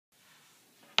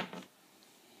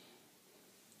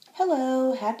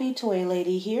Hello, Happy Toy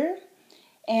Lady here,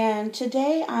 and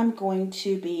today I'm going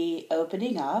to be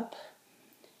opening up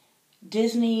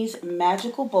Disney's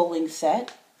Magical Bowling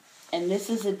Set, and this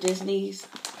is a Disney's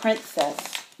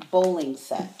Princess Bowling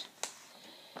Set.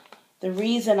 The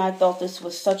reason I thought this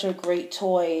was such a great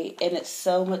toy, and it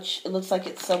looks like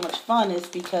it's so much fun, is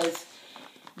because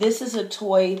this is a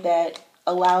toy that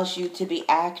allows you to be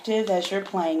active as you're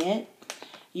playing it.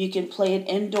 You can play it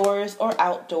indoors or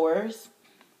outdoors.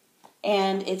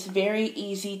 And it's very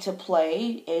easy to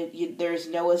play. There's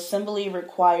no assembly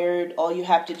required. All you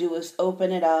have to do is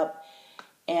open it up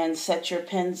and set your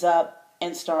pins up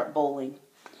and start bowling.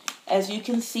 As you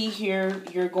can see here,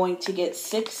 you're going to get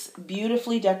 6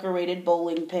 beautifully decorated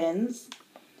bowling pins,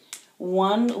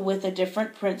 one with a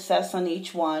different princess on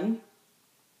each one.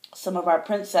 Some of our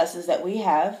princesses that we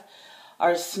have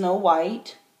are Snow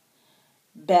White,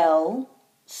 Belle,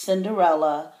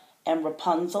 Cinderella, and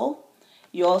Rapunzel.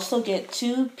 You also get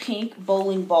 2 pink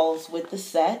bowling balls with the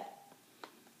set.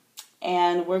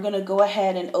 And we're going to go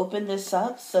ahead and open this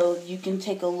up so you can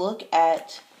take a look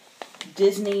at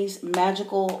Disney's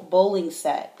Magical Bowling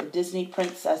Set, the Disney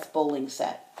Princess Bowling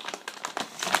Set.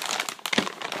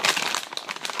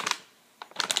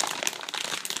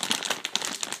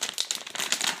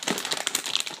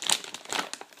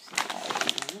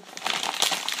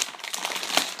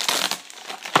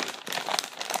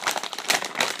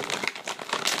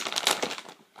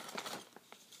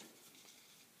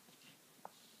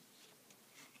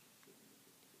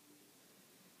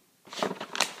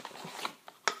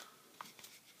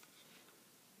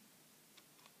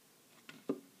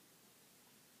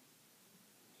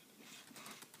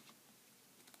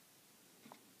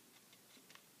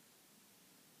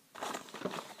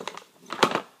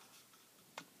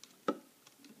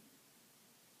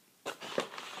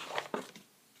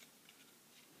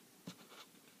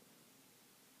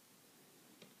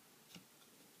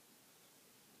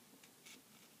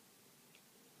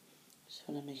 Just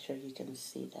want to make sure you can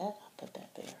see that. I'll put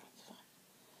that there. It's fine.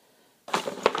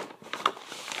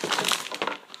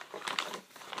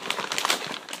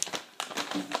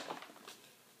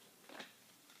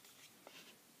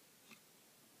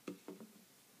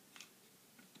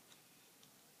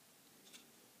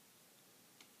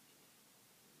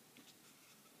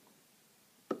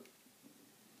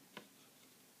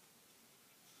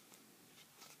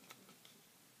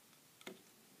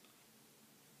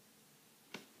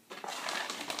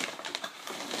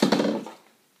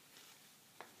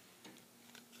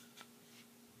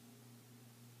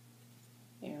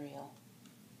 Ariel.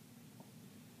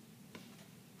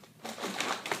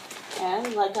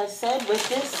 And like I said, with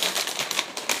this,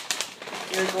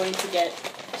 you're going to get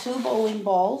 2 bowling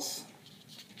balls.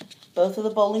 Both of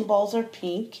the bowling balls are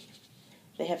pink.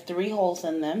 They have 3 holes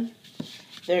in them.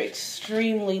 They're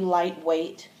extremely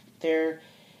lightweight. They're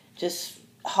just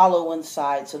hollow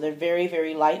inside, so they're very,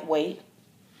 very lightweight.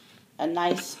 A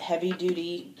nice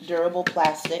heavy-duty, durable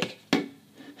plastic.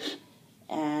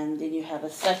 And then you have a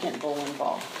second bowling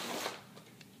ball.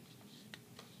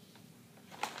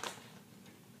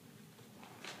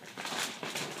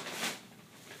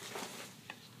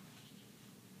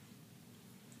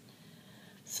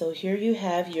 So here you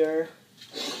have your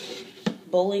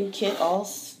bowling kit all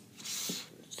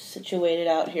situated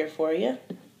out here for you.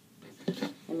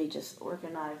 Let me just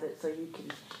organize it so you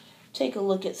can take a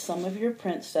look at some of your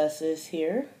princesses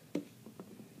here.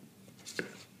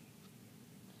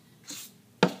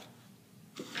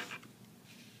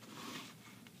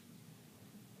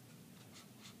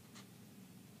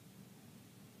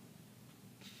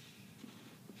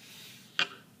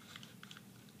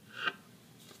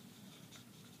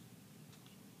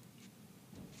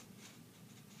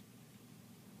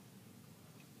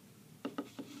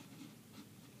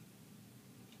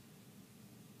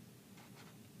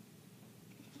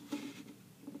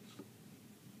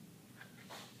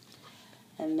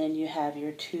 And then you have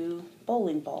your 2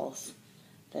 bowling balls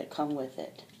that come with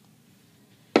it.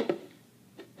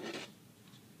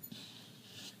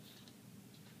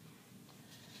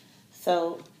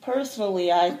 So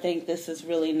personally, I think this is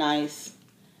really nice,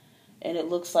 and it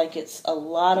looks like it's a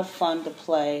lot of fun to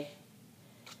play.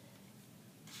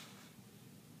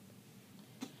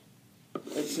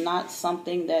 It's not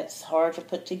something that's hard to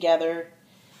put together.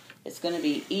 It's going to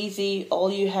be easy.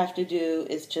 All you have to do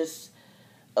is just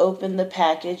open the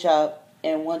package up,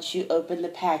 and once you open the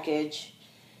package,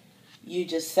 you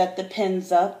just set the pins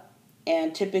up,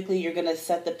 and typically you're going to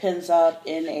set the pins up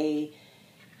in a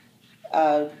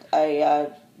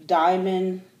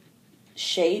diamond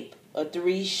shape, a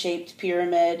 3-shaped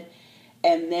pyramid,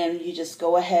 and then you just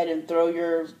go ahead and throw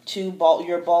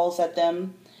your balls at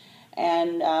them,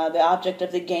 And the object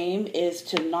of the game is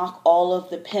to knock all of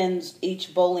the pins,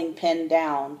 each bowling pin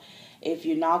down. If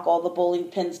you knock all the bowling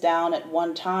pins down at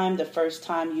one time, the first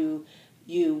time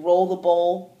you roll the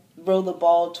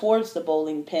ball towards the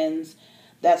bowling pins,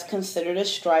 that's considered a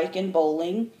strike in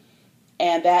bowling,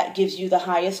 and that gives you the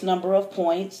highest number of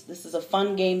points. This is a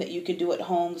fun game that you can do at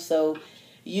home, so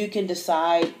you can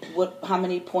decide how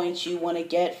many points you want to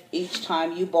get each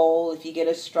time you bowl, if you get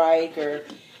a strike or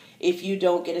if you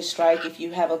don't get a strike, if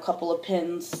you have a couple of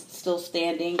pins still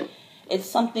standing. It's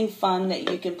something fun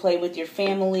that you can play with your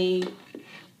family,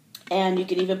 and you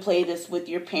can even play this with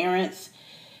your parents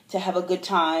to have a good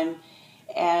time.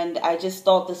 And I just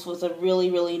thought this was a really,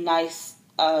 really nice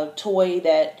toy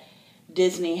that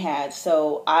Disney had.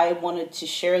 So I wanted to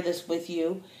share this with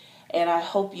you, and I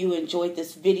hope you enjoyed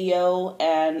this video,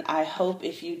 and I hope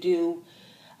if you do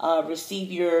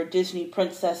receive your Disney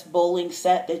Princess bowling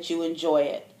set that you enjoy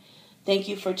it. Thank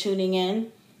you for tuning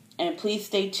in, and please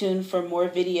stay tuned for more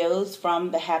videos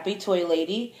from the Happy Toy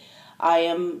Lady. I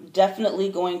am definitely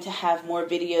going to have more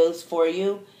videos for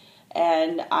you,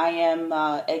 and I am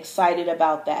excited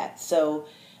about that. So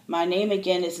my name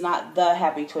again is not the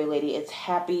Happy Toy Lady, it's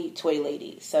Happy Toy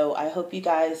Lady. So I hope you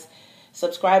guys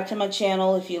subscribe to my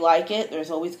channel if you like it. There's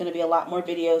always going to be a lot more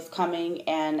videos coming,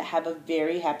 and have a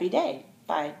very happy day.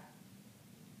 Bye.